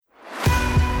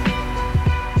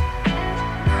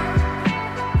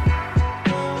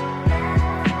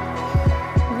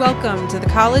Welcome to the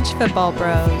College Football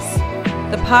Bros,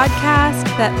 the podcast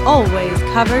that always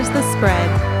covers the spread.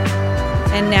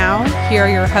 And now, here are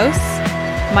your hosts,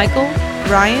 Michael,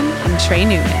 Ryan, and Trey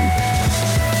Newman.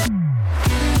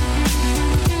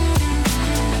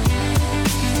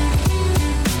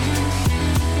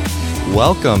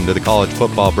 Welcome to the College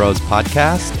Football Bros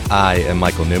podcast. I am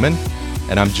Michael Newman,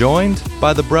 and I'm joined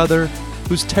by the brother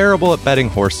who's terrible at betting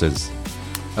horses.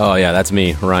 Oh yeah, that's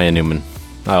me, Ryan Newman.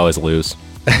 I always lose.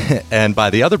 And by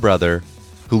the other brother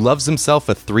who loves himself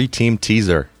a 3-team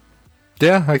teaser.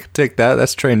 Yeah, I could take that.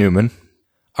 That's Trey Newman.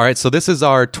 All right, so this is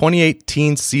our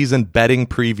 2018 season betting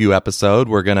preview episode.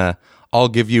 We're going to all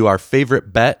give you our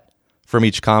favorite bet from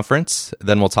each conference.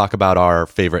 Then we'll talk about our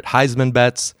favorite Heisman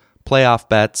bets, playoff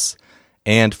bets,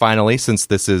 and finally, since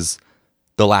this is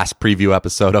the last preview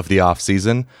episode of the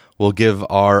offseason, we'll give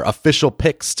our official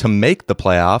picks to make the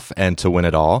playoff and to win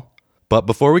it all. But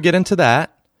before we get into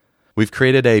that, we've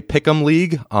created a Pick'em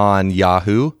League on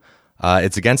Yahoo.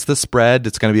 It's against the spread.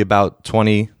 It's going to be about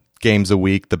 20 games a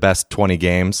week, the best 20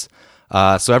 games.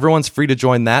 So everyone's free to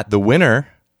join that. The winner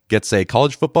gets a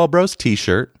College Football Bros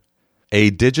t-shirt,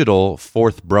 a digital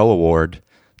 4th Bro Award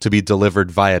to be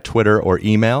delivered via Twitter or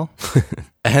email,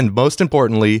 and most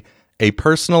importantly, a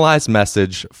personalized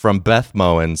message from Beth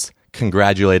Mowins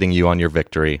congratulating you on your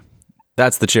victory.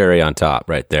 That's the cherry on top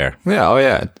right there. Yeah, oh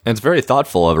yeah. And it's very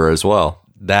thoughtful of her as well.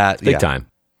 Big time.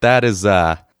 That is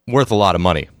worth a lot of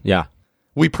money. Yeah.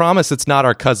 We promise it's not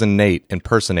our cousin Nate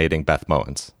impersonating Beth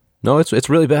Mowins. No, it's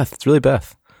really Beth. It's really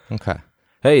Beth. Okay.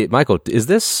 Hey, Michael, is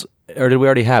this, or did we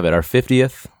already have it, our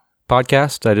 50th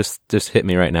podcast? I just hit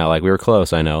me right now. Like, we were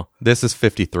close, I know. This is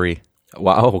 53.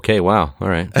 Wow. Oh, okay. Wow. All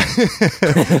right.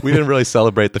 We didn't really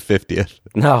celebrate the 50th.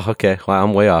 No. Okay. Wow.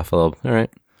 I'm way off a little. All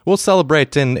right. We'll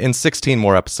celebrate in 16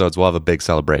 more episodes. We'll have a big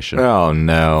celebration. Oh,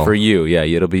 no. For you. Yeah.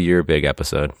 It'll be your big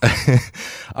episode.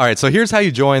 All right. So here's how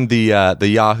you join the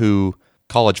Yahoo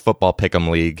College Football Pick'em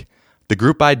League. The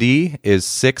group ID is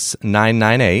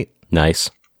 6998.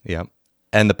 Nice. Yep.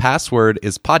 And the password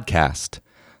is podcast.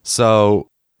 So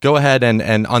go ahead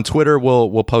and on Twitter,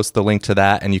 we'll post the link to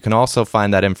that. And you can also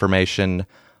find that information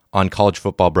on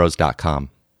collegefootballbros.com.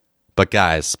 But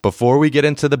guys, before we get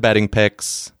into the betting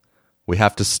picks, we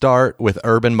have to start with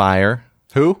Urban Meyer.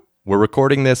 Who? We're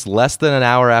recording this less than an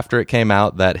hour after it came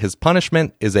out that his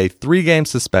punishment is a 3-game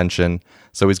suspension.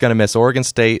 So he's going to miss Oregon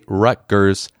State,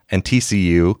 Rutgers, and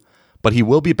TCU. But he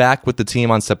will be back with the team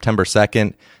on September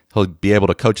 2nd. He'll be able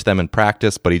to coach them in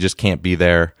practice, but he just can't be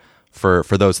there for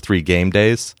those 3 game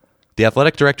days. The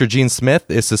athletic director, Gene Smith,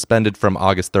 is suspended from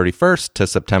August 31st to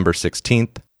September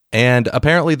 16th. And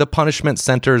apparently the punishment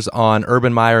centers on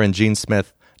Urban Meyer and Gene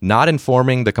Smith not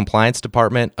informing the compliance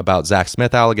department about Zach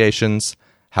Smith allegations.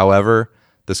 However,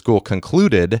 the school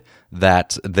concluded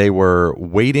that they were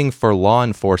waiting for law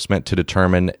enforcement to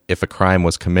determine if a crime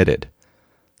was committed.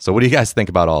 So what do you guys think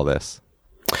about all this?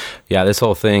 Yeah, this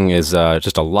whole thing is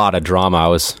just a lot of drama. I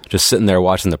was just sitting there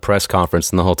watching the press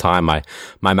conference, and the whole time my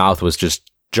mouth was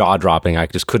just jaw-dropping. I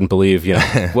just couldn't believe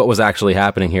what was actually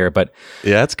happening here. But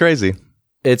yeah, it's crazy.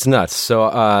 It's nuts.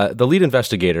 So the lead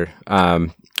investigator,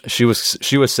 she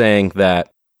was saying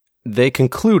that they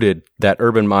concluded that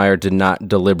Urban Meyer did not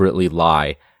deliberately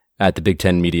lie at the Big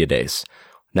Ten Media Days.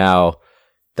 Now,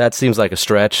 that seems like a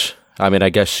stretch. I mean, I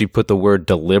guess she put the word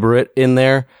deliberate in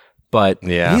there, but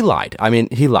yeah. He lied. I mean,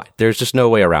 he lied. There's just no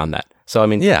way around that. So, I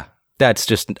mean, yeah, that's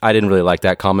just, I didn't really like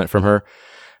that comment from her.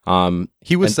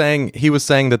 He was saying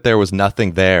that there was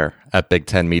nothing there at Big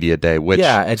Ten Media Day, which,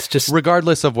 yeah, it's just,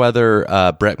 regardless of whether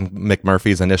Brett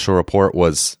McMurphy's initial report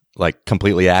was like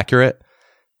completely accurate,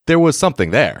 there was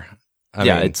something there. I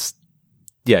mean,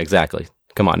 exactly.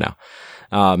 Come on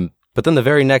now. But then the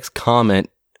very next comment,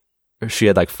 she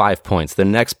had like 5 points. The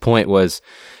next point was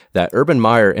that Urban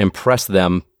Meyer impressed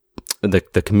them, the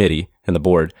committee and the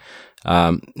board.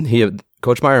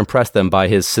 Coach Meyer impressed them by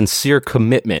his sincere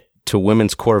commitment to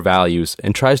women's core values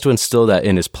and tries to instill that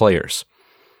in his players.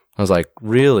 I was like,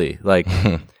 really? Like,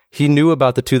 he knew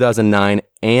about the 2009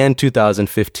 and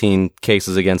 2015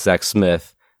 cases against Zach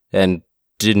Smith and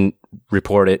didn't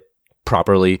report it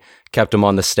properly, kept him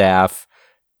on the staff,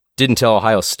 didn't tell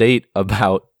Ohio State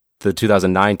about the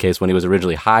 2009 case when he was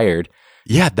originally hired.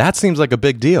 Yeah, that seems like a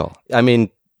big deal. I mean,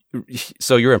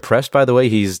 so you're impressed by the way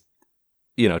he's,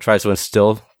 tries to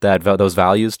instill those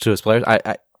values to his players?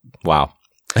 Wow.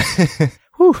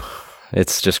 Whew.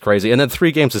 It's just crazy. And then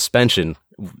 3-game suspension.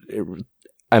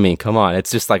 I mean, come on.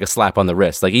 It's just like a slap on the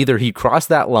wrist. Like, either he crossed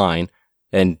that line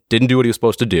and didn't do what he was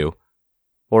supposed to do,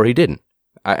 or he didn't.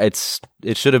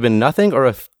 It should have been nothing, or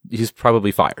if he's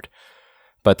probably fired.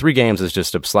 But 3 games is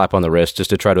just a slap on the wrist, just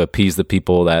to try to appease the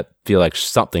people that feel like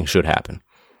something should happen.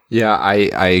 Yeah,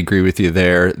 I agree with you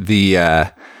there. The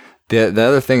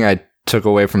other thing I took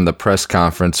away from the press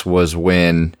conference was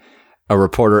when a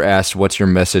reporter asked, "What's your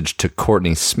message to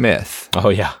Courtney Smith?" Oh,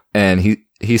 yeah. And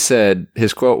he said,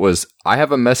 his quote was, "I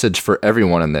have a message for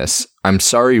everyone in this. I'm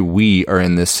sorry we are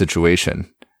in this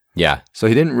situation." Yeah. So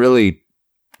he didn't really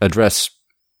address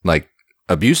like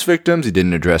abuse victims. He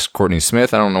didn't address Courtney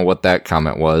Smith. I don't know what that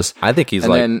comment was. I think I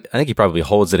think he probably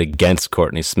holds it against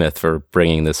Courtney Smith for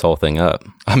bringing this whole thing up.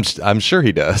 I'm sure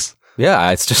he does.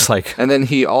 Yeah, it's just like, And then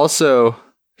he also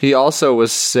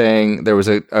was saying there was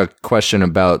a question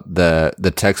about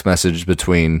the text message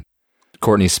between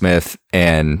Courtney Smith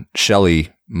and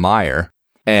Shelly Meyer,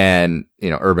 and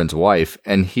Urban's wife,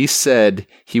 and he said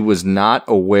he was not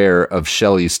aware of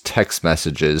Shelly's text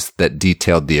messages that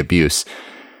detailed the abuse.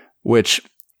 Which,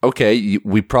 okay,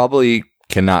 we probably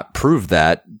cannot prove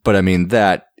that, but I mean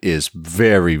that is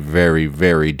very, very,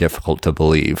 very difficult to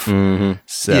believe. mm-hmm.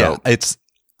 So Yeah,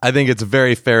 I think it's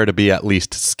very fair to be at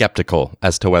least skeptical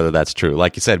as to whether that's true.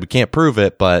 Like you said, we can't prove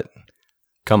it, but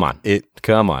come on.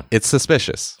 it's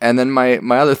suspicious. And then my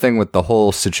other thing with the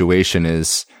whole situation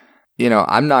is,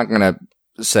 I'm not going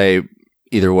to say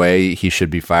either way he should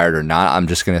be fired or not. I'm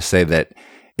just going to say that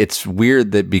it's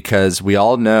weird that because we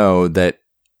all know that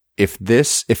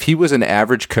if he was an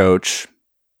average coach,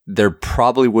 there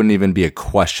probably wouldn't even be a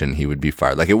question he would be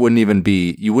fired. Like you wouldn't even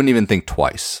think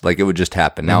twice. Like it would just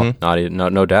happen. Now,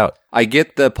 No doubt. I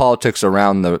get the politics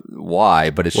around the why,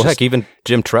 but it's Heck, even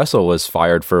Jim Tressel was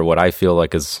fired for what I feel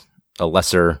like is a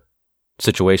lesser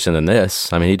situation than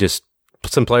this. I mean,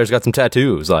 some players got some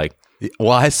tattoos. Like,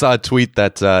 Well, I saw a tweet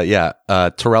that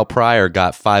Terrell Pryor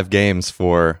got 5 games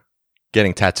for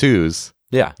getting tattoos.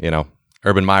 yeah.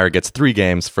 Urban Meyer gets 3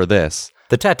 games for this.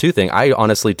 The tattoo thing, I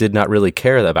honestly did not really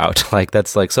care about. Like,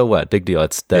 that's like, so what? Big deal.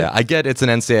 It's that. Yeah, I get it's an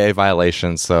NCAA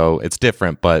violation, so it's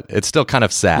different, but it's still kind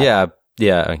of sad.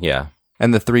 Yeah.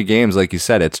 And the 3 games, like you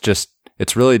said,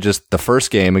 it's really just the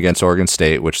first game against Oregon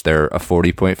State, which they're a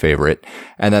 40-point favorite.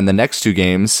 And then the next 2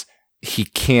 games, he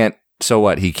can't, so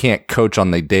what? He can't coach on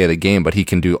the day of the game, but he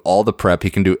can do all the prep. He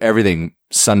can do everything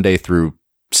Sunday through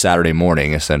Saturday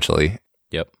morning, essentially.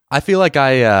 Yep. I feel like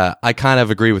I kind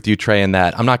of agree with you, Trey, in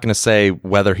that I'm not going to say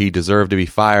whether he deserved to be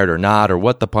fired or not, or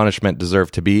what the punishment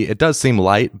deserved to be. It does seem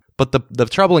light, but the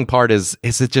troubling part is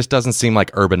it just doesn't seem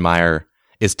like Urban Meyer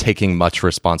is taking much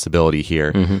responsibility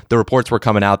here. Mm-hmm. The reports were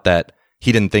coming out that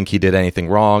he didn't think he did anything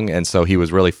wrong, and so he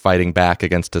was really fighting back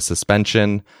against a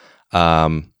suspension.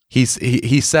 He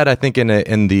said, I think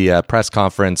in the press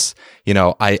conference,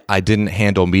 I didn't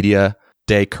handle media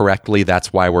day correctly.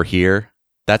 That's why we're here.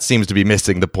 That seems to be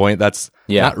missing the point. That's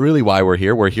not really why we're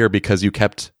here. We're here because you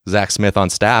kept Zach Smith on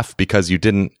staff because you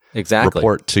didn't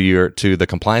report to the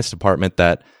compliance department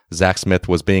that Zach Smith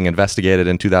was being investigated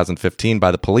in 2015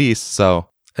 by the police. So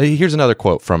here's another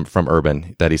quote from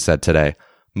Urban that he said today.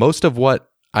 "Most of what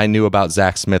I knew about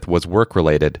Zach Smith was work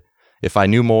related. If I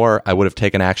knew more, I would have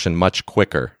taken action much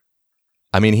quicker."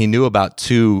 I mean, he knew about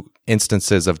 2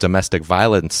 instances of domestic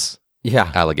violence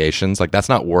allegations. Like, that's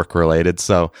not work related.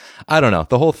 So I don't know.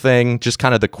 The whole thing, just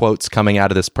kind of the quotes coming out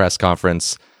of this press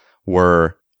conference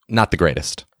were not the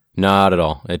greatest. Not at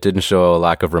all. It didn't show a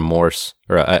lack of remorse,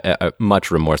 or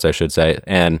much remorse, I should say.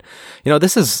 And,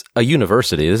 this is a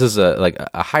university. This is a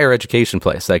higher education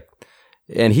place. Like,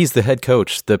 and he's the head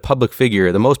coach, the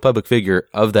most public figure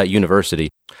of that university.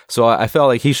 So I felt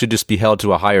like he should just be held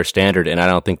to a higher standard, and I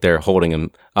don't think they're holding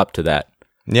him up to that.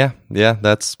 Yeah,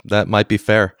 that might be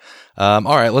fair. All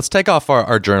right, let's take off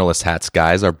our journalist hats,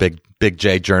 guys, our big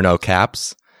J journo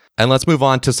caps, and let's move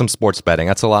on to some sports betting.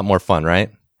 That's a lot more fun, right?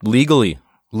 Legally,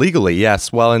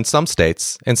 yes. Well, in some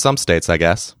states, I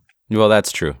guess. Well,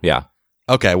 that's true. Yeah.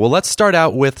 Okay, well, let's start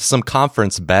out with some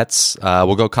conference bets.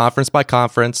 We'll go conference by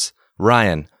conference.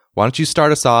 Ryan, why don't you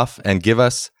start us off and give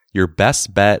us your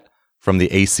best bet from the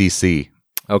ACC?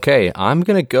 Okay, I'm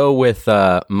going to go with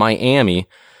Miami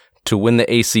to win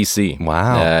the ACC.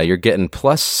 Wow. You're getting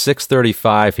plus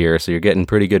 635 here, so you're getting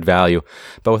pretty good value.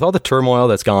 But with all the turmoil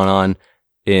that's gone on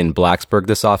in Blacksburg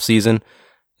this offseason,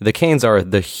 the Canes are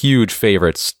the huge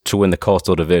favorites to win the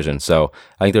Coastal Division. So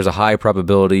I think there's a high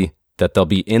probability that they'll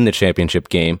be in the championship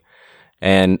game.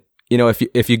 And if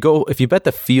you bet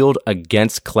the field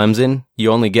against Clemson,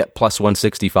 you only get plus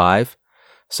 165.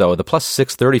 So the plus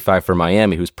 635 for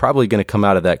Miami, who's probably going to come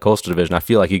out of that Coastal Division, I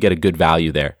feel like you get a good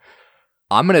value there.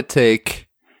 I'm going to take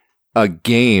a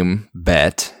game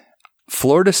bet,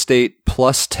 Florida State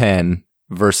plus 10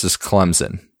 versus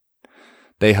Clemson.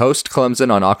 They host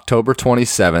Clemson on October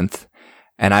 27th,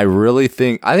 and I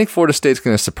think Florida State's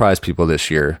going to surprise people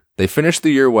this year. They finished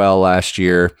the year well last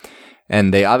year,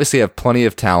 and they obviously have plenty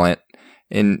of talent,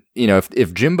 And,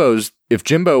 if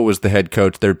Jimbo was the head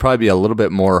coach, there'd probably be a little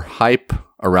bit more hype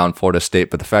around Florida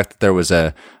State. But the fact that there was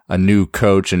a new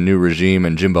coach and new regime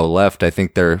and Jimbo left, I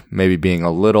think they're maybe being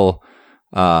a little,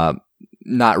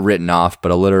 not written off,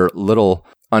 but a little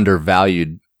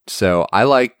undervalued. So I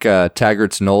like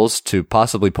Taggart's Noles to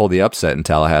possibly pull the upset in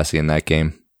Tallahassee in that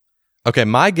game. Okay,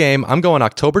 my game, I'm going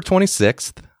October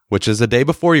 26th, which is a day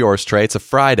before yours, Trey. It's a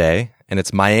Friday, and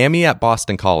it's Miami at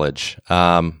Boston College.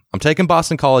 I'm taking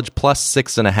Boston College plus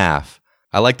 6.5.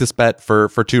 I like this bet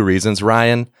for two reasons.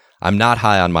 Ryan, I'm not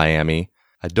high on Miami.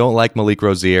 I don't like Malik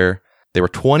Rozier. They were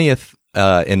 20th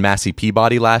in Massey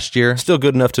Peabody last year. Still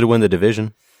good enough to win the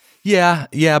division.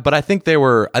 Yeah, but I think they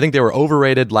were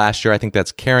overrated last year. I think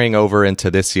that's carrying over into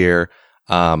this year.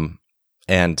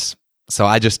 And so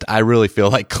I really feel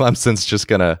like Clemson's just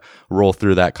going to roll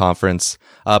through that conference.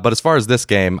 But as far as this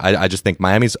game, I just think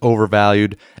Miami's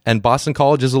overvalued and Boston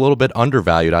College is a little bit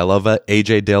undervalued. I love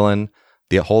A.J. Dillon,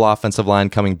 the whole offensive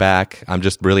line coming back. I'm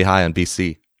just really high on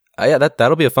BC. Yeah,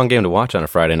 that'll be a fun game to watch on a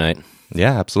Friday night.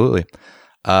 Yeah, absolutely.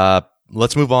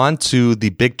 Let's move on to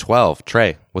the Big 12.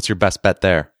 Trey, what's your best bet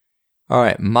there? All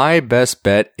right, my best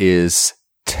bet is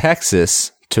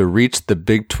Texas to reach the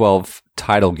Big 12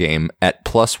 title game at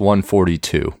plus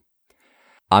 142.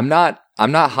 I'm not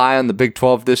high on the Big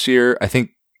 12 this year. I think,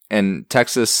 and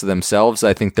Texas themselves,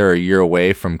 I think they're a year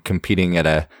away from competing at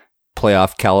a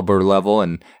playoff caliber level,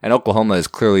 and Oklahoma is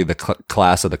clearly the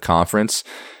class of the conference.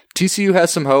 TCU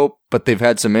has some hope, but they've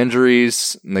had some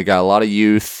injuries, and they got a lot of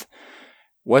youth.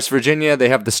 West Virginia, they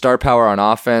have the star power on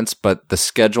offense, but the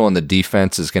schedule and the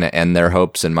defense is going to end their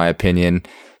hopes, in my opinion.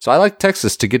 So I like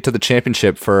Texas to get to the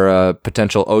championship for a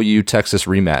potential OU-Texas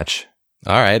rematch.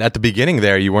 All right. At the beginning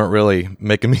there, you weren't really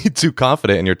making me too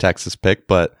confident in your Texas pick,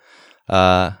 but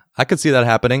I could see that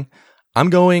happening.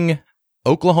 I'm going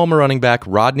Oklahoma running back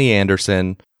Rodney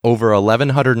Anderson over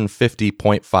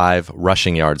 1,150.5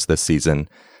 rushing yards this season,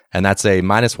 and that's a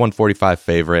minus 145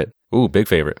 favorite. Ooh, big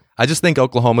favorite. I just think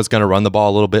Oklahoma's going to run the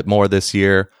ball a little bit more this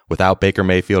year without Baker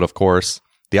Mayfield, of course.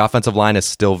 The offensive line is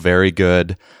still very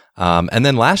good. And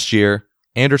then last year,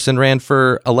 Anderson ran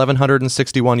for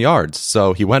 1,161 yards.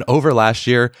 So he went over last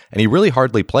year, and he really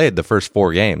hardly played the first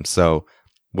 4 games. So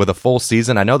with a full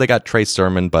season, I know they got Trey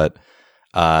Sermon, but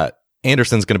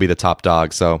Anderson's going to be the top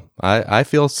dog. So I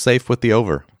feel safe with the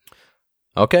over.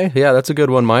 Okay, yeah, that's a good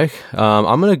one, Mike.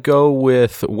 I'm going to go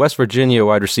with West Virginia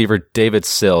wide receiver David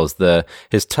Sills.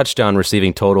 His touchdown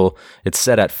receiving total, it's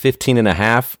set at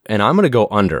 15.5, and I'm going to go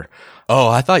under. Oh,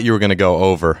 I thought you were going to go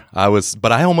over. No. What's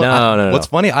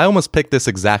funny, I almost picked this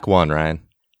exact one, Ryan.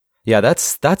 Yeah,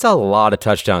 that's a lot of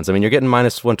touchdowns. I mean, you're getting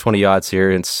minus 120 odds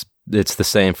here. It's the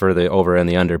same for the over and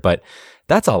the under, but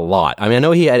that's a lot. I mean, I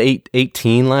know he had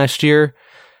 18 last year.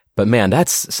 But man,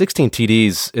 that's 16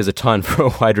 TDs is a ton for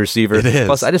a wide receiver. It is.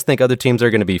 Plus, I just think other teams are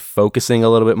going to be focusing a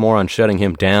little bit more on shutting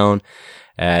him down.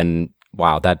 And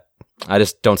wow, I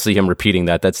just don't see him repeating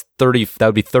that. That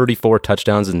would be 34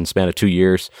 touchdowns in the span of 2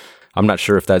 years. I'm not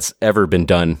sure if that's ever been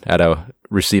done at a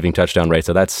receiving touchdown rate.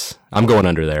 So I'm going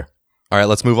under there. All right,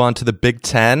 let's move on to the Big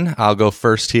Ten. I'll go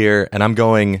first here, and I'm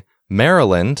going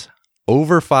Maryland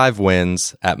over 5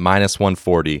 wins at minus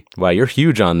 140. Wow, you're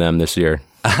huge on them this year.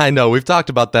 I know, we've talked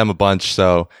about them a bunch,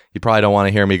 so you probably don't want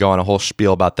to hear me go on a whole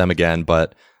spiel about them again,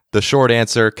 but the short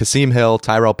answer, Kasim Hill,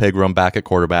 Tyrell Pigram back at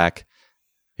quarterback.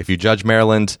 If you judge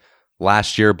Maryland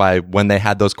last year by when they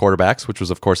had those quarterbacks, which was,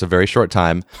 of course, a very short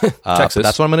time, Texas.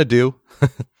 That's what I'm going to do.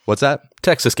 What's that?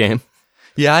 Texas game.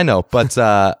 Yeah, I know, but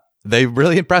they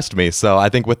really impressed me, so I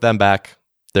think with them back,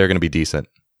 they're going to be decent.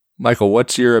 Michael,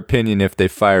 what's your opinion if they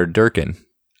fire Durkin?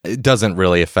 It doesn't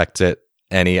really affect it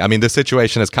any. I mean, the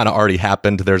situation has kind of already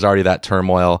happened. There's already that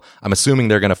turmoil. I'm assuming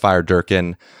they're going to fire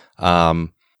Durkin.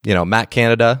 Matt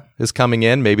Canada is coming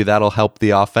in. Maybe that'll help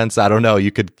the offense. I don't know.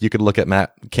 You could look at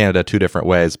Matt Canada 2 different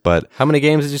ways, but how many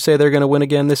games did you say they're going to win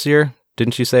again this year?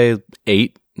 Didn't you say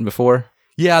 8 before?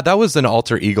 Yeah, that was an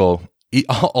alter ego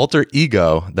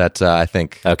that I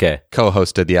think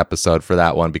co-hosted the episode for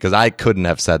that one, because I couldn't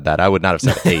have said that. I would not have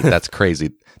said 8. That's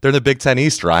crazy. They're in the Big Ten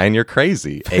East, Ryan. You're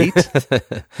crazy. 8? What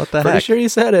the heck? Pretty sure you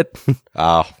said it.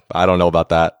 Oh, I don't know about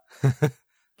that. All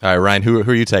right, Ryan, who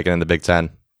are you taking in the Big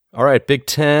Ten? All right, Big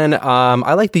Ten.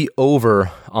 I like the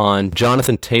over on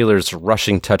Jonathan Taylor's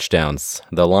rushing touchdowns.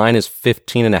 The line is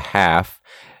 15.5.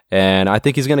 And I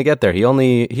think he's going to get there. He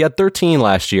had 13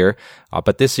 last year,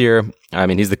 but this year, I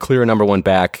mean, he's the clear number 1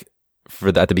 back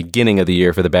at the beginning of the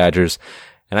year for the Badgers.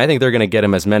 And I think they're going to get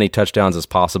him as many touchdowns as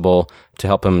possible to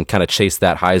help him kind of chase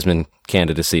that Heisman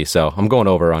candidacy. So I'm going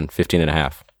over on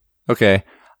 15.5. Okay.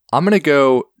 I'm going to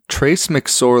go Trace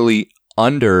McSorley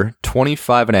under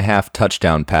 25.5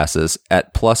 touchdown passes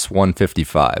at plus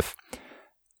 155.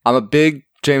 I'm a big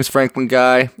James Franklin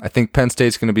guy. I think Penn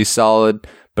State's going to be solid,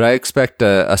 but I expect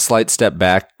a slight step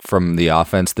back from the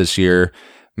offense this year.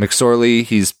 McSorley,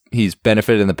 he's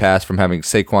benefited in the past from having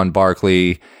Saquon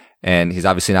Barkley, and he's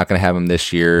obviously not going to have him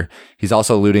this year. He's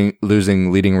also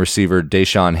losing leading receiver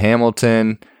Deshaun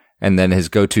Hamilton, and then his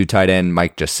go-to tight end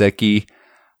Mike Gesicki.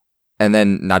 And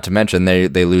then, not to mention, they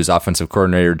lose offensive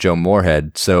coordinator Joe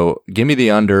Moorhead. So give me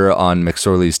the under on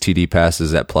McSorley's TD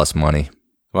passes at plus money.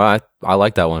 Well, I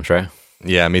like that one, Trey.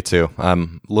 Yeah, me too.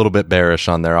 I'm a little bit bearish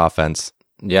on their offense.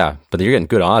 Yeah, but you're getting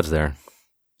good odds there.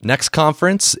 Next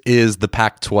conference is the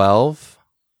Pac-12.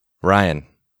 Ryan,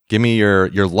 give me your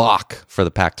lock for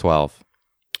the Pac-12.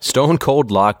 Stone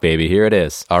cold lock, baby. Here it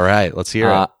is. All right, let's hear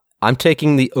it. I'm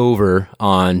taking the over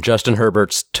on Justin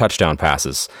Herbert's touchdown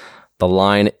passes. The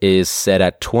line is set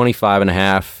at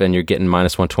 25.5, and you're getting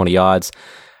minus 120 odds.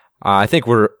 I think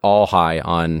we're all high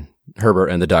on Herbert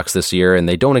and the Ducks this year, and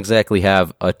they don't exactly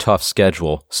have a tough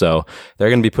schedule. So they're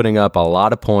going to be putting up a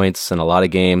lot of points and a lot of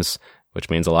games, which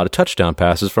means a lot of touchdown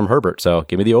passes from Herbert. So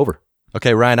give me the over.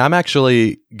 Okay, Ryan, I'm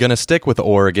actually going to stick with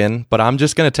Oregon, but I'm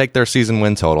just going to take their season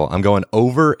win total. I'm going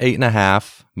over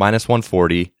 8.5, minus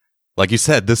 140. Like you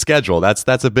said, the schedule, that's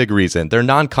a big reason. They're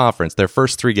non-conference. Their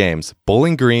first 3 games,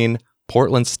 Bowling Green,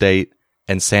 Portland State,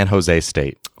 and San Jose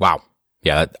State. Wow.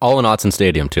 Yeah, all in Autzen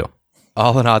Stadium, too.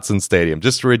 All in Autzen Stadium.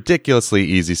 Just a ridiculously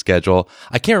easy schedule.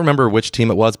 I can't remember which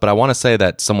team it was, but I want to say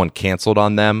that someone canceled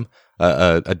on them,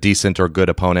 a decent or good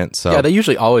opponent. So yeah, they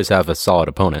usually always have a solid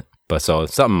opponent, but so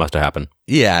something must have happened.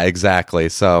 Yeah, exactly.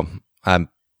 So I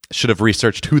should have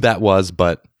researched who that was,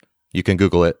 but you can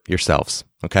Google it yourselves.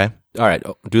 Okay? All right.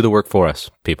 Do the work for us,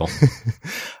 people.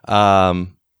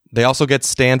 They also get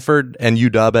Stanford and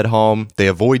UW at home. They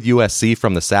avoid USC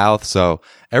from the South, so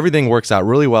everything works out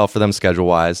really well for them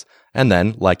schedule-wise. And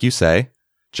then, like you say,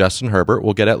 Justin Herbert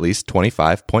will get at least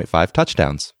 25.5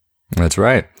 touchdowns. That's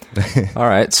right. All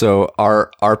right, so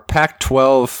our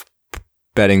Pac-12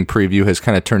 betting preview has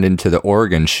kind of turned into the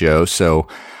Oregon show. So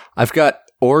I've got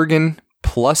Oregon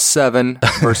 +7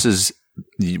 versus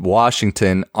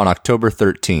Washington on October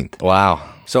 13th. Wow.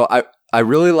 So I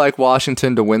really like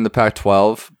Washington to win the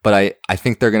Pac-12, but I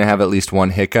think they're going to have at least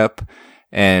one hiccup.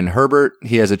 And Herbert,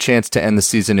 he has a chance to end the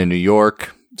season in New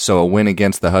York, so a win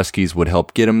against the Huskies would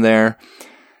help get him there.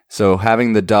 So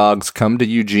having the Dogs come to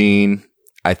Eugene,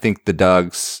 I think the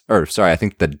Ducks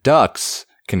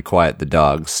can quiet the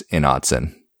Dogs in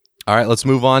Autzen. All right, let's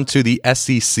move on to the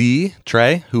SEC.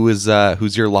 Trey, who's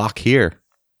your lock here?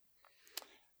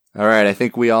 All right, I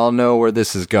think we all know where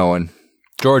this is going.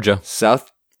 Georgia.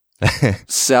 South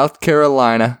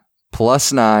Carolina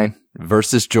 +9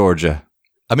 versus Georgia.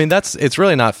 I mean, it's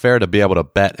really not fair to be able to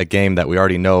bet a game that we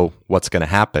already know what's going to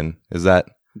happen. Is that?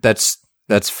 That's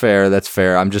fair. That's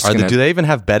fair. I'm just. Do they even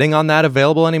have betting on that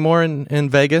available anymore in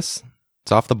Vegas?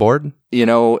 It's off the board. You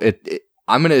know,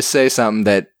 I'm going to say something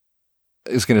that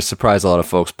is going to surprise a lot of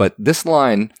folks, but this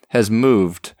line has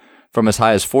moved from as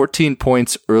high as 14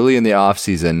 points early in the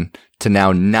offseason to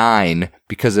now 9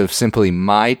 because of simply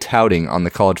my touting on the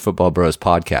College Football Bros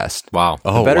podcast. Wow.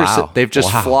 Wow. They've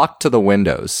just flocked to the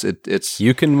windows. It's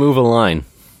you can move a line.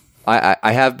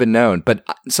 I have been known. But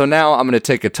so now I'm going to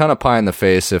take a ton of pie in the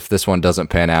face if this one doesn't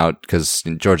pan out because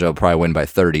Georgia will probably win by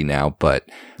 30 now. But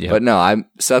no, I'm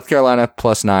South Carolina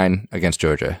 +9 against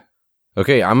Georgia.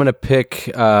 Okay, I'm going to pick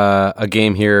a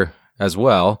game here as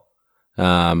well.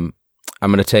 I'm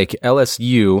going to take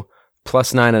LSU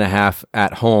 +9.5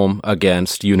 at home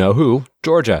against you-know-who,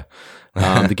 Georgia.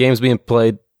 The game's being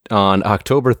played on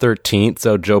October 13th,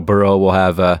 so Joe Burrow will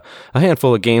have a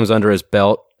handful of games under his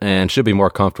belt and should be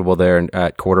more comfortable there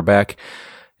at quarterback.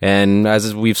 And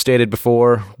as we've stated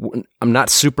before, I'm not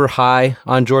super high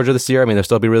on Georgia this year. I mean, they'll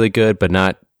still be really good, but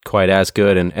not quite as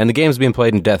good. And the game's being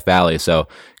played in Death Valley, so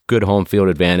good home field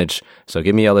advantage. So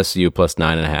give me LSU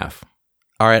 +9.5.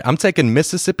 All right, I'm taking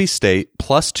Mississippi State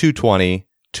 +220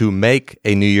 to make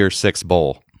a New Year's Six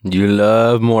bowl. You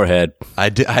love Moorhead. I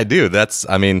do. That's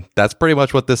pretty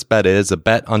much what this bet is, a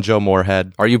bet on Joe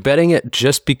Moorhead. Are you betting it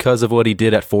just because of what he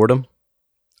did at Fordham?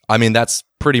 I mean, that's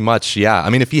pretty much, yeah. I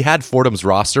mean, if he had Fordham's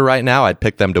roster right now, I'd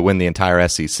pick them to win the entire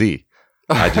SEC.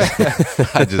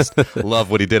 I just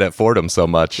love what he did at Fordham so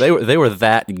much. They were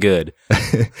that good.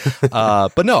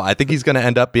 But no, I think he's going to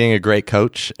end up being a great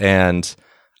coach, and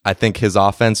I think his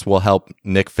offense will help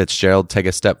Nick Fitzgerald take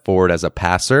a step forward as a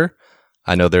passer.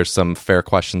 I know there's some fair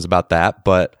questions about that,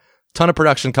 but ton of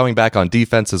production coming back on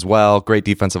defense as well. Great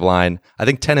defensive line. I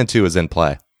think 10-2 is in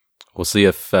play. We'll see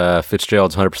if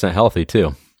Fitzgerald's 100% healthy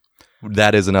too.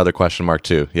 That is another question mark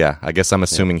too. Yeah, I guess I'm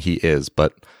assuming he is,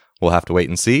 but We'll have to wait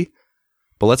and see.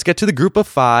 But let's get to the group of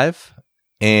 5,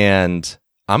 and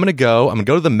I'm going to go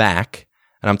to the MAC,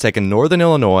 and I'm taking Northern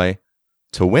Illinois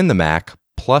to win the MAC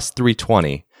plus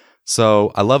 320.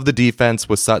 So I love the defense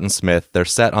with Sutton Smith. They're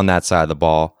set on that side of the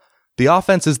ball. The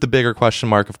offense is the bigger question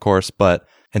mark, of course, but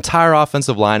entire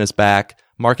offensive line is back.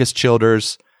 Marcus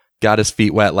Childers got his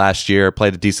feet wet last year,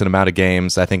 played a decent amount of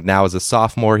games. I think now as a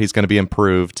sophomore, he's going to be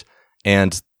improved.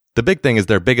 And the big thing is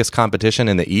their biggest competition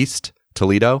in the East,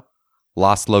 Toledo,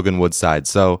 lost Logan Woodside.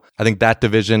 So I think that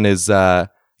division is gotten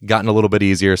a little bit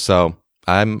easier. So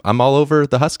I'm all over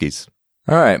the Huskies.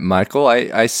 All right, Michael,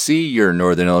 I see you're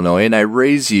Northern Illinois, and I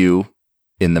raise you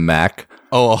in the MAC.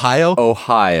 Oh, Ohio?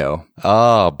 Ohio.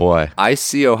 Oh, boy. I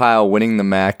see Ohio winning the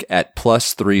MAC at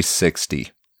plus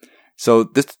 360. So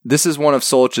this is one of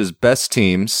Solich's best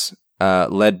teams,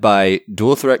 led by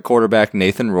dual-threat quarterback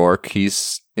Nathan Rourke.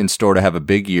 He's in store to have a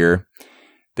big year.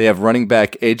 They have running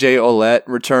back A.J. Olette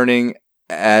returning,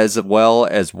 as well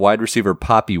as wide receiver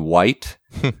Poppy White.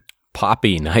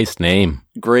 Poppy, nice name.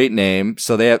 Great name.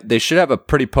 So they should have a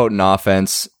pretty potent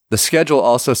offense. The schedule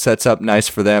also sets up nice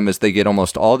for them as they get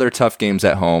almost all their tough games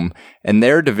at home. And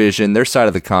their division, their side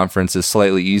of the conference, is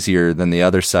slightly easier than the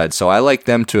other side. So I like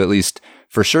them to at least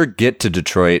for sure get to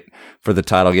Detroit for the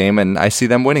title game, and I see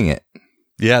them winning it.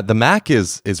 Yeah, the MAC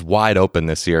is wide open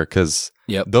this year because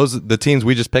the teams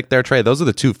we just picked there, Trey, those are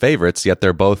the 2 favorites, yet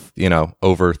they're both,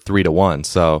 over 3-1.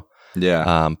 So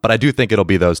yeah. But I do think it'll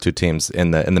be those 2 teams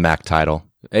in the MAC title.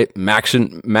 Hey,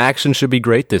 Maction should be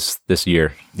great this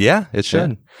year. Yeah, it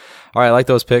should. Yeah. All right, I like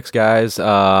those picks, guys.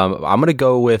 I'm going to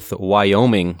go with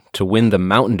Wyoming to win the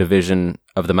Mountain Division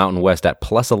of the Mountain West at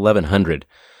plus 1,100.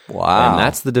 Wow. And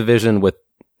that's the division with,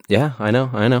 yeah, I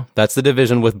know. That's the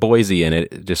division with Boise in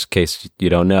it, just in case you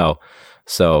don't know.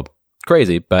 So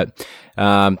crazy, but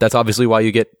that's obviously why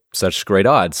you get such great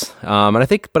odds. And I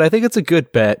think it's a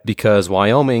good bet because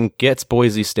Wyoming gets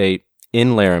Boise State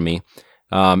in Laramie.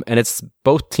 And it's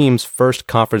both teams' first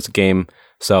conference game,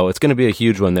 so it's going to be a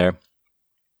huge one there.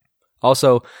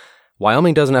 Also,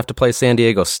 Wyoming doesn't have to play San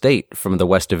Diego State from the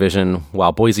West Division,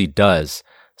 while Boise does.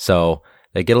 So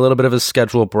they get a little bit of a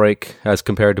schedule break as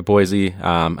compared to Boise.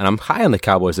 And I'm high on the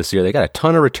Cowboys this year. They got a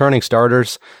ton of returning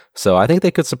starters, so I think they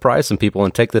could surprise some people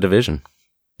and take the division.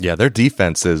 Yeah, their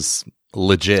defense is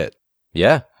legit.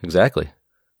 Yeah, exactly.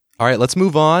 All right, let's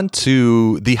move on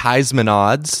to the Heisman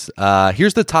odds.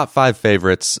 Here's the top 5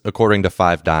 favorites according to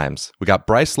 5 Dimes. We got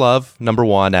Bryce Love, number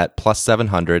 1 at plus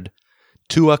 700.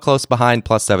 Tua close behind,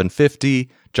 plus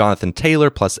 750. Jonathan Taylor,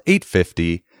 plus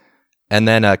 850. And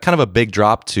then kind of a big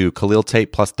drop to Khalil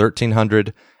Tate, plus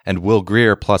 1,300. And Will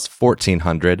Grier, plus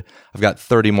 1,400. I've got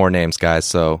 30 more names, guys,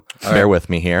 so bear with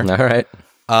me here. All right.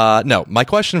 No, my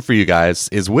question for you guys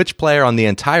is which player on the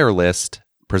entire list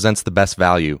presents the best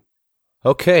value?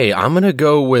 Okay, I'm going to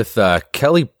go with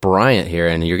Kelly Bryant here,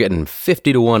 and you're getting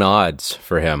 50-1 odds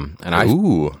for him. And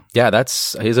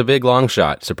he's a big long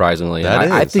shot, surprisingly.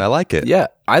 I like it. Yeah,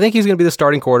 I think he's going to be the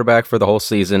starting quarterback for the whole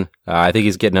season. I think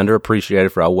he's getting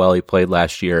underappreciated for how well he played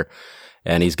last year,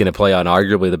 and he's going to play on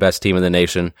arguably the best team in the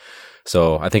nation.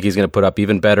 So I think he's going to put up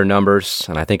even better numbers,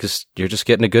 and I think you're just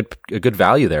getting a good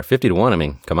value there, 50-1. I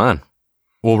mean, come on.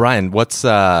 Well, Ryan, what's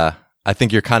I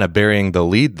think you're kind of burying the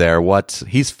lead there.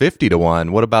 He's 50-1.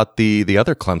 What about the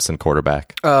other Clemson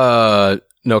quarterback?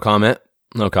 No comment.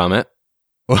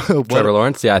 Trevor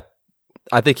Lawrence. Yeah,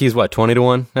 I think he's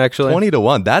 20-1 actually.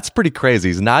 20-1. That's pretty crazy.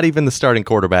 He's not even the starting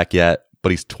quarterback yet, but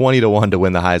he's 20-1 to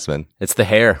win the Heisman. It's the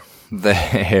hair.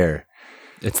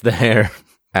 It's the hair.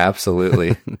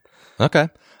 Absolutely. Okay.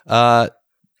 I'm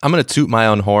going to toot my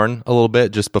own horn a little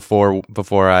bit just before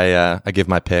I give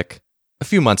my pick. A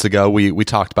few months ago, we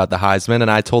talked about the Heisman, and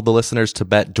I told the listeners to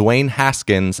bet Dwayne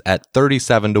Haskins at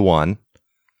 37-1.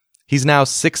 He's now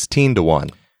 16-1.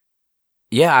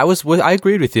 Yeah, I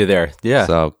agreed with you there. Yeah.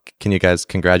 So, can you guys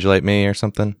congratulate me or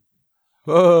something?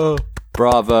 Oh,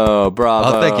 bravo!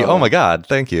 Oh, thank you. Oh my God,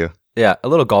 thank you. Yeah, a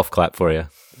little golf clap for you.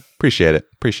 Appreciate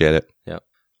it. Yeah.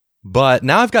 But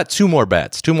now I've got two more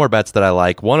bets that I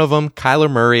like. One of them,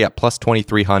 Kyler Murray at plus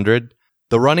 2,300.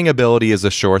 The running ability is a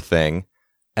sure thing.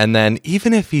 And then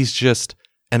even if he's just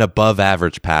an above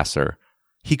average passer,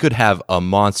 he could have a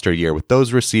monster year with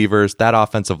those receivers, that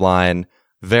offensive line,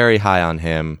 very high on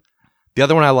him. The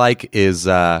other one I like is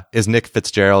Nick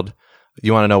Fitzgerald.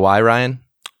 You want to know why, Ryan?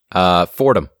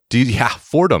 Fordham.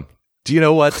 Fordham. Do you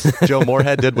know what Joe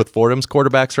Moorhead did with Fordham's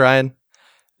quarterbacks, Ryan?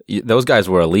 Those guys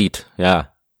were elite. Yeah.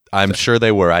 I'm sure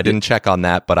they were. I didn't check on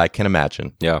that, but I can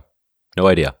imagine. Yeah. No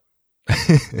idea.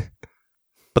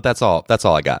 But that's all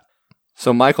I got.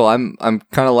 So, Michael, I'm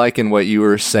kind of liking what you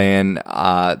were saying.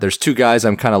 There's two guys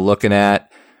I'm kind of looking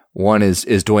at. One is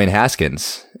Dwayne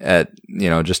Haskins at,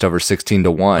 just over 16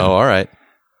 to 1. Oh, all right.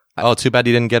 Oh, too bad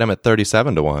you didn't get him at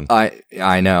 37 to 1.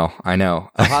 I know.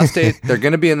 Ohio State, they're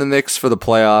going to be in the mix for the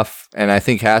playoff, and I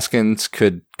think Haskins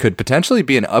could potentially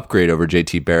be an upgrade over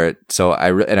JT Barrett. So I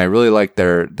really like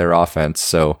their offense.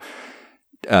 So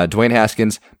Dwayne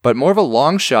Haskins, but more of a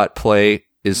long shot play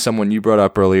is someone you brought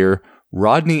up earlier,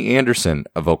 Rodney Anderson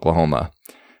of Oklahoma.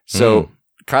 So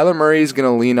Kyler Murray is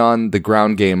going to lean on the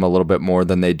ground game a little bit more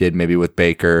than they did maybe with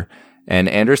Baker, and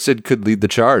Anderson could lead the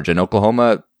charge. And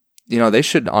Oklahoma, they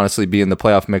should honestly be in the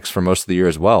playoff mix for most of the year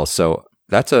as well. So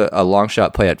that's a long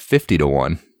shot play at 50 to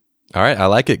 1. All right. I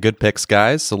like it. Good picks,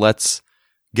 guys. So let's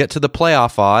get to the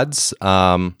playoff odds.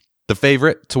 The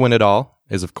favorite to win it all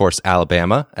is, of course,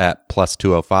 Alabama at plus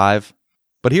 205.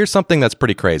 But here's something that's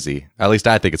pretty crazy. At least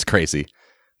I think it's crazy.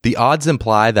 The odds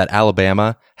imply that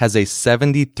Alabama has a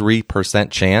 73%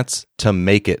 chance to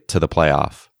make it to the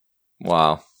playoff.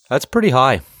 Wow. That's pretty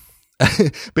high.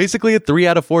 Basically a 3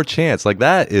 out of 4 chance. Like,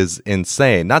 that is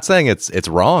insane. Not saying it's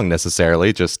wrong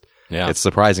necessarily, just it's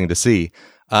surprising to see.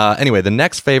 Anyway, the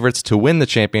next favorites to win the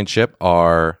championship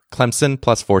are Clemson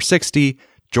plus 460,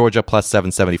 Georgia plus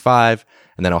 775,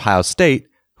 and then Ohio State,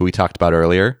 who we talked about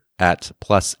earlier, at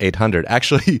plus 800.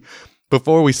 Actually,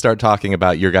 before we start talking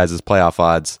about your guys' playoff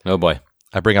odds, oh boy,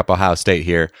 I bring up Ohio State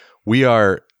here. We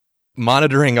are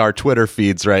monitoring our Twitter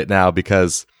feeds right now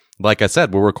because, like I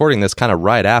said, we're recording this kind of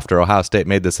right after Ohio State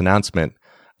made this announcement.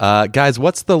 Guys,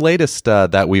 what's the latest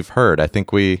that we've heard? I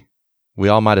think we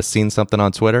all might have seen something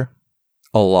on Twitter.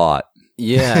 A lot.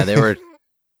 Yeah,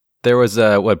 there was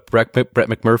what Brett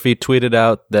McMurphy tweeted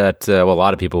out that, a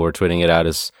lot of people were tweeting it out,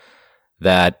 is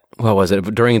that, what was it,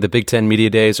 during the Big Ten Media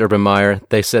Days, Urban Meyer,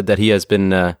 they said that he has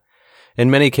been, in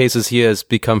many cases, he has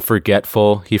become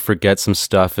forgetful. He forgets some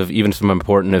stuff, even some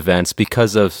important events,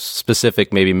 because of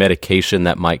specific, maybe medication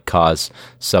that might cause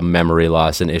some memory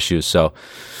loss and issues. So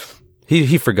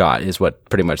he forgot, is what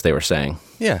pretty much they were saying.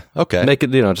 Yeah, okay. Make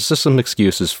it, just some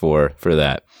excuses for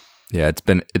that. Yeah, it's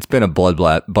been a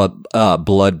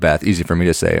bloodbath, easy for me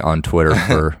to say, on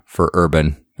Twitter for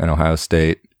Urban and Ohio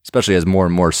State, especially as more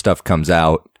and more stuff comes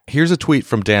out. Here's a tweet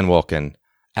from Dan Wolken.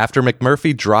 After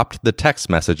McMurphy dropped the text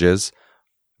messages,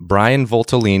 Brian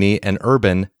Voltolini and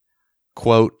Urban,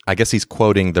 quote, I guess he's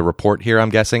quoting the report here, I'm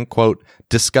guessing, quote,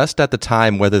 discussed at the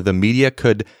time whether the media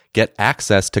could get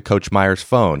access to Coach Meyer's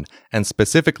phone, and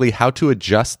specifically how to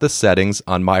adjust the settings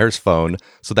on Meyer's phone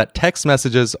so that text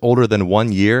messages older than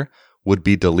 1 year would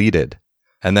be deleted.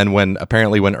 And then when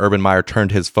Urban Meyer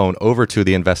turned his phone over to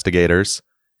the investigators,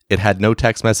 it had no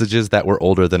text messages that were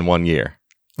older than 1 year.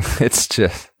 It's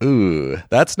just, ooh,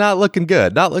 that's not looking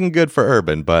good. Not looking good for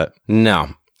Urban, but no.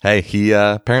 Hey, he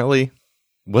apparently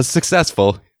was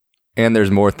successful. And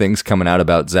there's more things coming out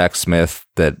about Zach Smith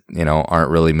that, aren't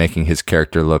really making his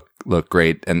character look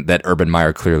great, and that Urban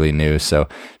Meyer clearly knew. So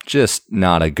just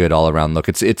not a good all-around look.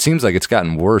 It seems like it's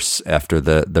gotten worse after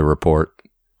the report.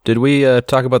 Did we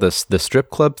talk about the strip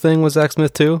club thing with Zach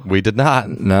Smith too? We did not.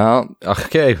 No.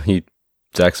 Okay.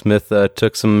 Zach Smith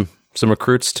took some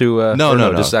recruits to...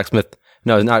 No. Just Zach Smith.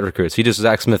 No, not recruits.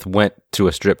 Zach Smith went to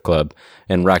a strip club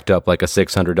and racked up like a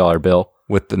 $600 bill.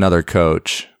 With another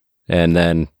coach. And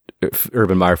then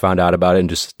Urban Meyer found out about it and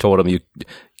just told him, you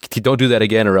don't do that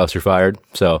again or else you're fired.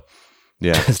 So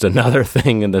yeah, just another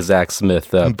thing in the Zach Smith.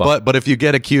 But if you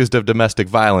get accused of domestic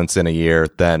violence in a year,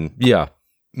 then yeah,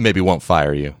 maybe won't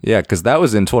fire you. Yeah, because that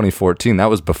was in 2014. That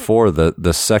was before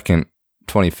the second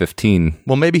 2015.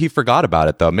 Well, maybe he forgot about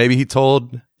it, though. Maybe he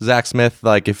told Zach Smith,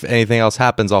 like, if anything else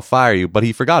happens, I'll fire you. But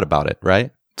he forgot about it,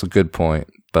 right? It's a good point.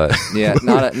 But yeah,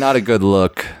 not a good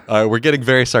look. We're getting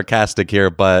very sarcastic here,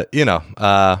 but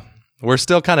we're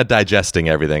still kind of digesting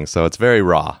everything, so it's very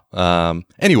raw.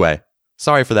 Anyway,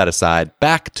 sorry for that aside.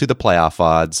 Back to the playoff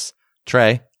odds.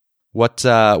 Trey, what's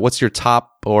your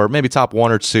top, or maybe top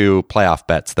 1 or 2 playoff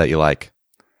bets that you like?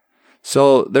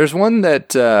 So there's one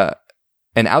that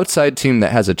an outside team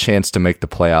that has a chance to make the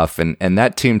playoff, and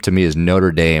that team to me is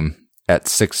Notre Dame at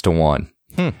 6 to 1.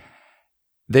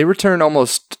 They return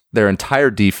almost their entire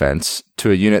defense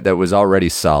to a unit that was already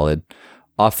solid.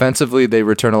 Offensively, they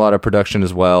return a lot of production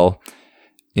as well.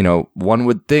 One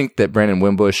would think that Brandon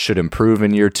Wimbush should improve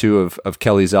in year 2 of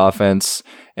Kelly's offense.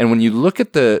 And when you look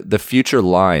at the future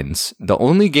lines, the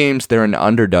only games they're an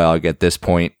underdog at this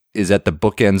point is at the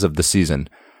bookends of the season.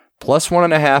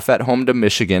 +1.5 at home to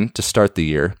Michigan to start the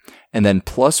year, and then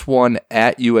 +1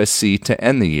 at USC to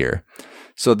end the year.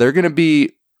 So they're going to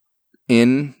be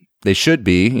they should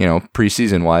be,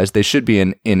 preseason wise, they should be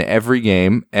in every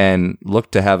game and look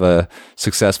to have a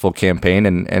successful campaign,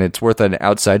 and it's worth an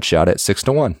outside shot at 6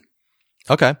 to 1.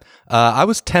 Okay. I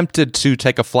was tempted to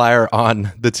take a flyer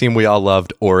on the team we all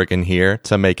loved, Oregon, here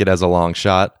to make it as a long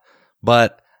shot,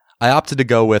 but I opted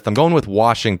to I'm going with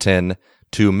Washington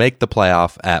to make the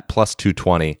playoff at plus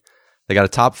 220. They got a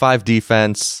top 5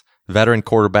 defense, veteran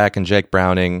quarterback in Jake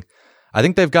Browning. I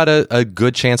think they've got a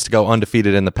good chance to go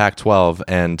undefeated in the Pac-12.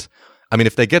 And I mean,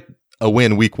 if they get a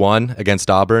win week 1 against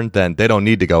Auburn, then they don't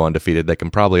need to go undefeated. They can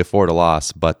probably afford a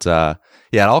loss. But yeah,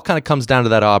 it all kind of comes down to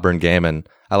that Auburn game, and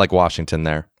I like Washington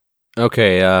there.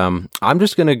 Okay, I'm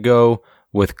just going to go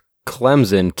with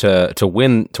Clemson to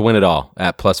win it all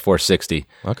at plus 460.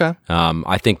 Okay.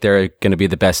 I think they're going to be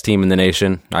the best team in the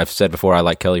nation. I've said before I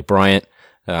like Kelly Bryant.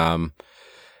 And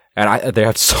they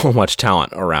have so much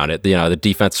talent around it. The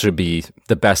defense should be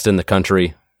the best in the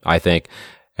country, I think.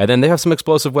 And then they have some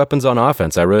explosive weapons on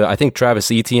offense. I think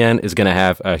Travis Etienne is going to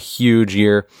have a huge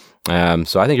year.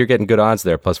 So I think you're getting good odds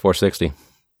there, plus 460.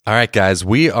 All right, guys,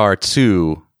 we are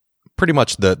to pretty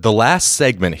much the last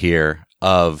segment here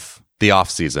of the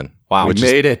offseason. Wow, we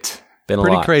made it. Been a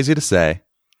pretty lot. crazy to say,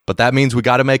 but that means we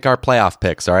got to make our playoff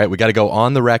picks, all right? We got to go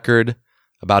on the record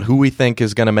about who we think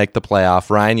is going to make the playoff.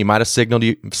 Ryan, you might have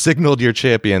signaled your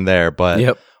champion there, but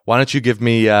Yep. Why don't you give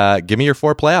me your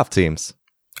 4 playoff teams?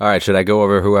 All right, should I go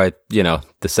over who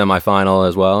the semifinal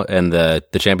as well and the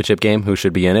championship game, who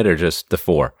should be in it, or just the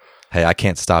 4? Hey, I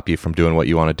can't stop you from doing what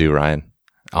you want to do, Ryan.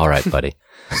 All right, buddy.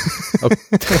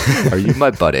 Are you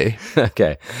my buddy?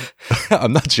 Okay.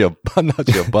 I'm not your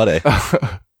buddy.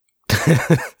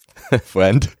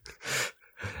 Friend.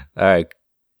 All right.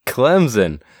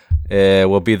 Clemson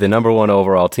will be the number 1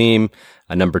 overall team.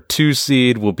 A number 2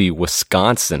 seed will be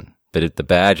Wisconsin, the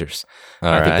Badgers.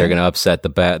 I think they're going to upset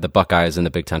the Buckeyes in the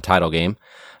Big Ten title game.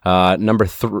 Number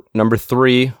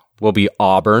 3 will be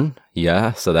Auburn.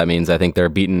 Yeah, so that means I think they're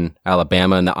beating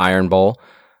Alabama in the Iron Bowl.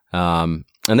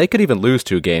 And they could even lose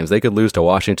 2 games. They could lose to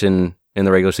Washington in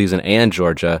the regular season and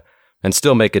Georgia and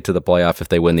still make it to the playoff if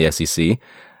they win the SEC.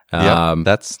 Yeah,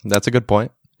 that's a good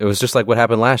point. It was just like what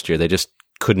happened last year. They just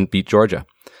couldn't beat Georgia.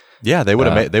 Yeah, they would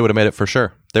have made it for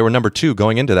sure. They were number 2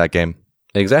 going into that game.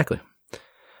 Exactly.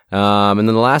 And then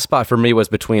the last spot for me was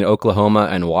between Oklahoma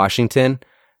and Washington.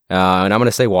 And I'm going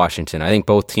to say Washington. I think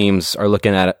both teams are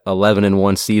looking at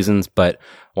 11-1 seasons, but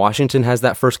Washington has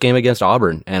that first game against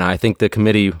Auburn, and I think the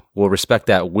committee will respect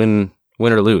that win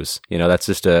or lose. That's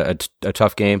just a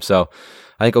tough game. So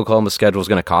I think Oklahoma's schedule is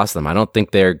going to cost them. I don't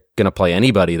think they're going to play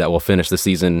anybody that will finish the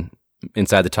season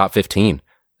inside the top 15.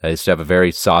 They just have a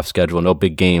very soft schedule, no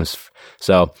big games.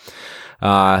 So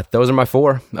those are my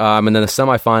 4. And then the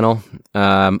semifinal,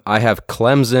 I have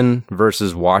Clemson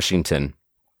versus Washington.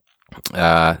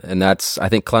 And I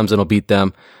think Clemson will beat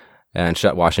them and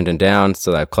shut Washington down.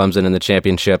 So I have Clemson in the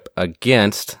championship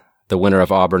against the winner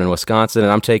of Auburn and Wisconsin.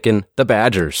 And I'm taking the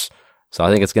Badgers. So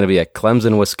I think it's going to be a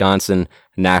Clemson-Wisconsin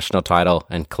national title,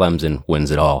 and Clemson wins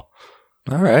it all.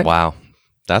 All right. Wow.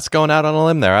 That's going out on a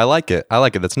limb there. I like it.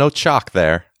 There's no chalk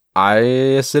there.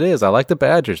 Yes, it is. I like the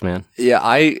Badgers, man. Yeah,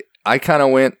 I kind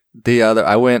of went the other.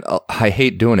 I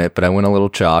hate doing it, but I went a little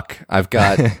chalk. I've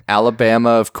got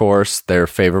Alabama, of course, their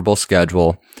favorable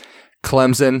schedule.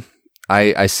 Clemson,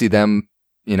 I see them,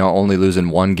 only losing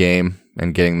 1 game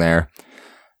and getting there.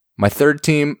 My third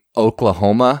team,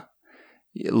 Oklahoma.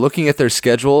 Looking at their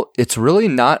schedule, it's really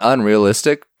not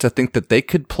unrealistic to think that they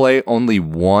could play only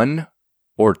 1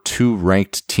 or 2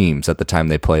 ranked teams at the time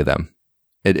they play them.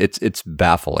 It's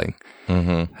baffling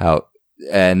how.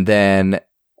 And then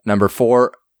number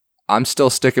 4, I'm still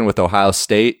sticking with Ohio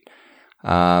State.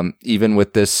 Even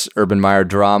with this Urban Meyer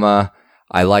drama,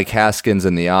 I like Haskins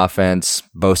in the offense.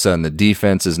 Bosa in the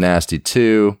defense is nasty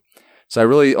too. So I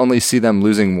really only see them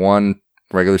losing 1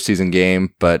 regular season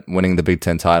game, but winning the Big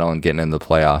Ten title and getting into the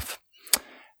playoff.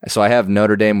 So I have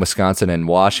Notre Dame, Wisconsin, and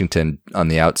Washington on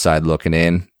the outside looking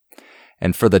in.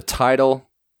 And for the title,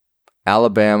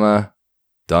 Alabama,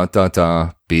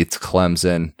 beats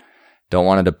Clemson.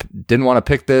 Didn't want to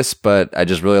pick this, but I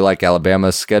just really like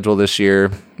Alabama's schedule this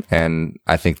year, and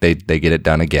I think they get it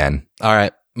done again. All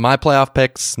right. My playoff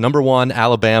picks, number 1,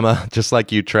 Alabama, just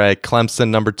like you, Trey. Clemson,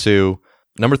 number 2.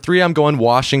 Number 3, I'm going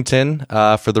Washington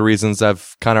for the reasons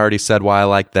I've kind of already said why I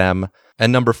like them.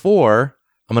 And number 4,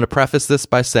 I'm going to preface this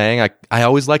by saying I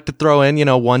always like to throw in,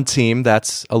 one team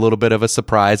that's a little bit of a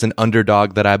surprise, an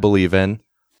underdog that I believe in.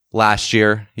 Last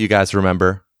year, you guys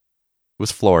remember, it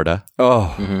was Florida.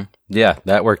 Oh, Mm-hmm. Yeah,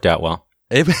 that worked out well.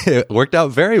 It worked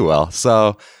out very well.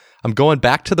 So I'm going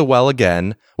back to the well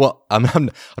again. Well,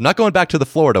 I'm not going back to the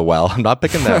Florida well. I'm not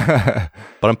picking them,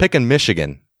 but I'm picking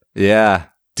Michigan. Yeah.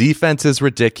 Defense is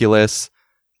ridiculous.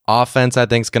 Offense, I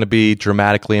think, is going to be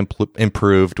dramatically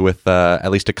improved with at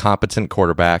least a competent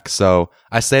quarterback. So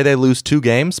I say they lose 2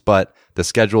 games, but The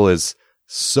schedule is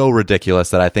so ridiculous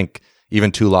that I think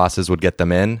even 2 losses would get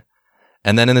them in.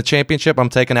 And then in the championship, I'm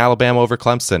taking Alabama over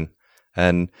Clemson.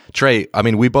 And Trey, I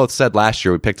mean, we both said last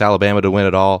year we picked Alabama to win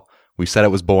it all. We said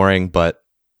it was boring, but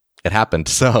it happened.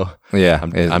 So yeah,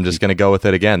 I'm just going to go with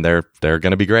it again. They're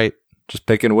going to be great. Just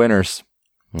picking winners.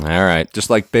 All right. Just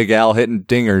like Big Al hitting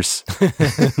dingers.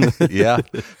 Yeah.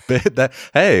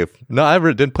 Hey, no, I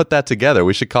didn't put that together.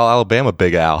 We should call Alabama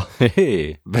Big Al.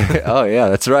 Hey. Oh, yeah,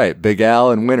 that's right. Big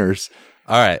Al and winners.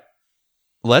 All right.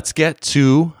 Let's get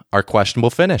to our questionable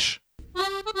finish.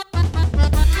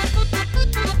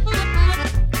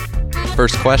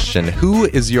 First question, who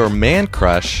is your man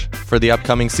crush for the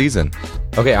upcoming season?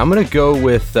 Okay, I'm going to go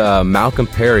with Malcolm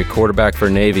Perry, quarterback for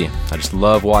Navy. I just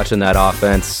love watching that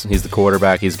offense. He's the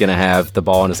quarterback. He's going to have the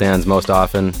ball in his hands most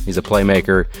often. He's a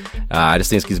playmaker. I just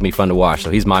think it's going to be fun to watch.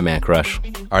 So he's my man crush.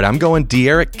 All right, I'm going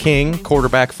De'Aaron King,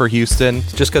 quarterback for Houston.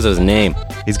 Just because of his name.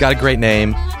 He's got a great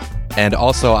name. And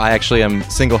also, I actually am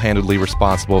single-handedly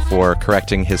responsible for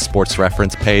correcting his sports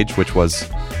reference page, which was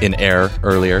in error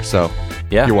earlier. So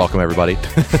yeah. You're welcome, everybody.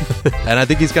 And I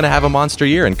think he's going to have a monster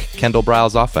year in Kendall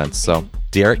Briles' offense. So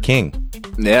De'Aaron King.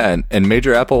 Yeah, and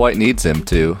Major Applewhite needs him,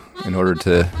 too, in order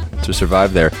to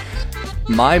survive there.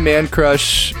 My man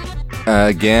crush,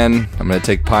 again, I'm going to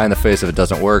take pie in the face if it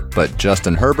doesn't work, but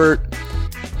Justin Herbert.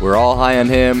 We're all high on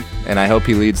him, and I hope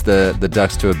he leads the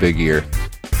Ducks to a big year.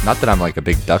 Not that I'm like a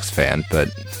big Ducks fan, but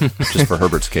just for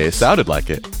Herbert's case. Sounded like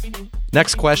it.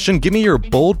 Next question, give me your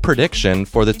bold prediction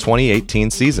for the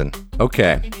 2018 season.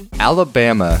 Okay.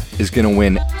 Alabama is going to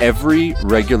win every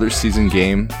regular season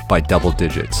game by double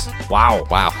digits. Wow.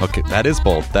 Okay, that is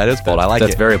bold. I like it.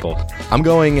 That's very bold. I'm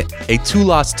going a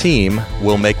 2-loss team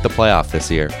will make the playoff this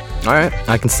year. All right,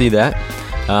 I can see that.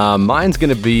 Mine's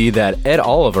going to be that Ed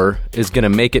Oliver is going to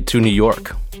make it to New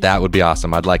York. That would be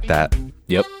awesome. I'd like that.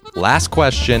 Yep. Last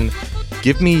question.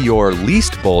 Give me your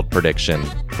least bold prediction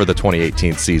for the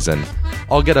 2018 season.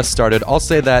 I'll get us started. I'll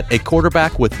say that a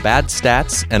quarterback with bad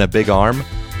stats and a big arm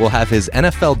will have his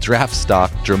NFL draft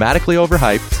stock dramatically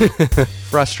overhyped,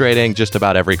 frustrating just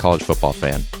about every college football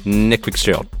fan. Nick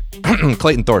Fitzgerald.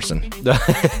 Clayton Thorson.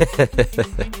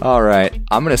 All right.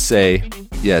 I'm going to say,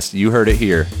 yes, you heard it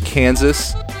here.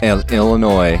 Kansas and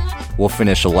Illinois will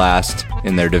finish last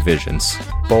in their divisions.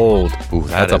 Bold. Ooh,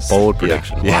 that's a bold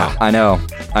prediction. Yeah. Wow.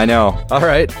 I know. All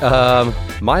right.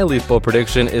 My least bold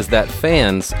prediction is that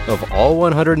fans of all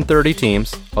 130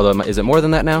 teams, although is it more than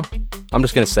that now? I'm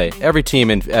just going to say every team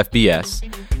in FBS,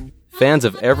 fans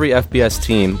of every FBS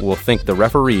team will think the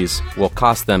referees will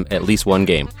cost them at least one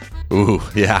game. Ooh,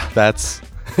 yeah, that's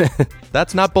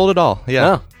not bold at all. Yeah,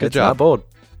 no, good job. Not bold.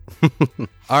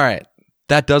 All right,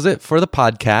 that does it for the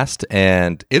podcast,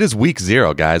 and it is week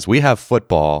 0, guys. We have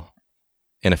football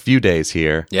in a few days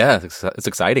here. Yeah, it's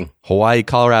exciting. Hawaii,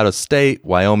 Colorado State,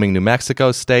 Wyoming, New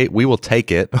Mexico State. We will take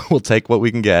it. We'll take what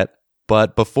we can get.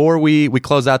 But before we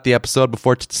close out the episode,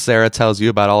 before Sarah tells you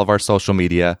about all of our social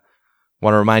media, I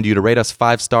want to remind you to rate us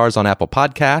 5 stars on Apple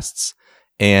Podcasts.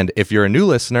 And if you're a new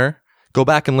listener, go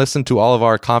back and listen to all of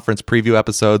our conference preview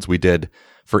episodes we did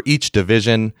for each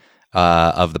division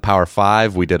of the Power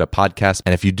 5. We did a podcast.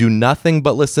 And if you do nothing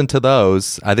but listen to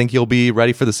those, I think you'll be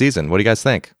ready for the season. What do you guys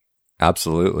think?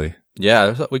 Absolutely.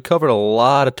 Yeah, we covered a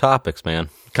lot of topics, man.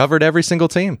 Covered every single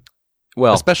team.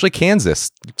 Well, especially Kansas.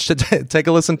 Should take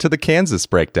a listen to the Kansas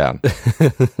breakdown.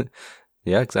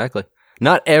 Yeah, exactly.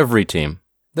 Not every team.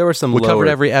 There were some. We covered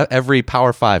every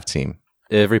Power 5 team.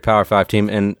 Every Power 5 team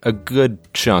and a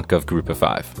good chunk of Group of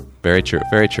 5. Very true.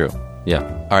 Very true. Yeah.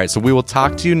 All right. So we will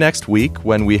talk to you next week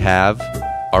when we have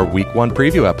our Week 1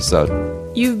 preview episode.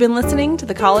 You've been listening to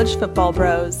the College Football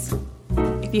Bros.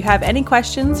 If you have any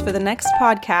questions for the next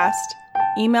podcast,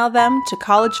 email them to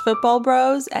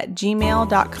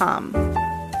collegefootballbros@gmail.com.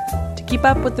 To keep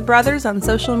up with the brothers on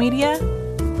social media,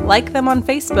 like them on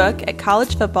Facebook at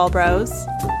College Football Bros,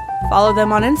 follow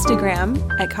them on Instagram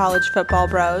at College Football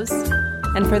Bros,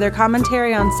 and for their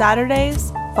commentary on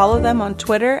Saturdays, follow them on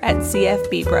Twitter at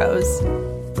CFB Bros.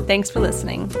 Thanks for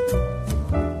listening.